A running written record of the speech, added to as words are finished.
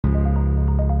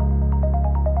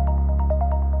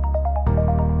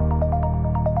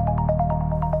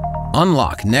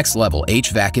Unlock next-level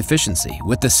HVAC efficiency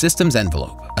with the Systems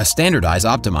Envelope, a standardized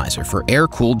optimizer for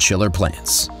air-cooled chiller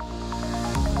plants.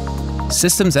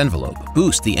 Systems Envelope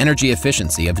boosts the energy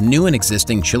efficiency of new and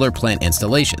existing chiller plant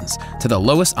installations to the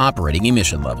lowest operating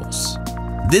emission levels.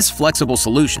 This flexible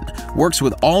solution works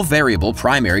with all variable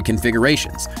primary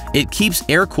configurations. It keeps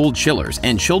air-cooled chillers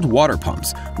and chilled water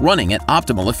pumps running at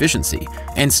optimal efficiency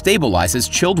and stabilizes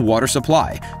chilled water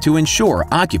supply to ensure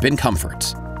occupant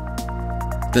comfort.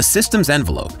 The Systems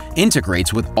Envelope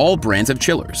integrates with all brands of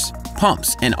chillers,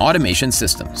 pumps, and automation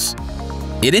systems.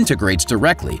 It integrates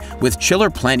directly with chiller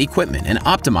plant equipment and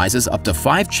optimizes up to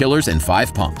 5 chillers and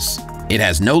 5 pumps. It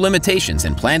has no limitations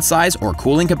in plant size or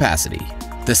cooling capacity.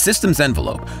 The Systems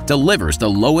Envelope delivers the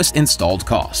lowest installed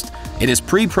cost. It is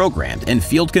pre-programmed and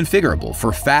field configurable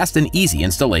for fast and easy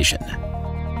installation.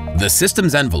 The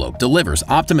Systems Envelope delivers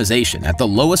optimization at the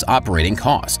lowest operating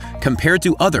cost compared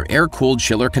to other air-cooled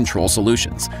chiller control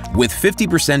solutions, with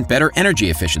 50% better energy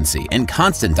efficiency and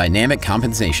constant dynamic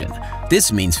compensation.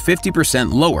 This means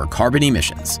 50% lower carbon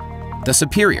emissions. The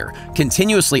superior,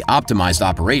 continuously optimized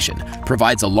operation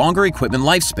provides a longer equipment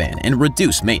lifespan and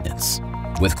reduced maintenance.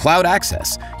 With cloud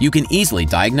access, you can easily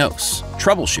diagnose,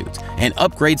 troubleshoot, and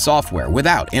upgrade software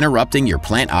without interrupting your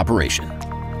plant operation.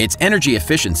 Its energy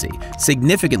efficiency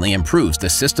significantly improves the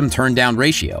system turn-down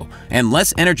ratio, and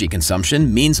less energy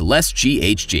consumption means less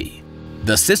GHG.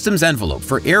 The Systems Envelope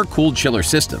for air-cooled chiller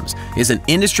systems is an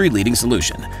industry-leading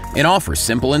solution. It offers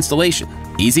simple installation,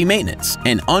 easy maintenance,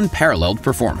 and unparalleled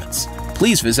performance.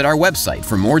 Please visit our website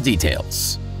for more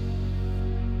details.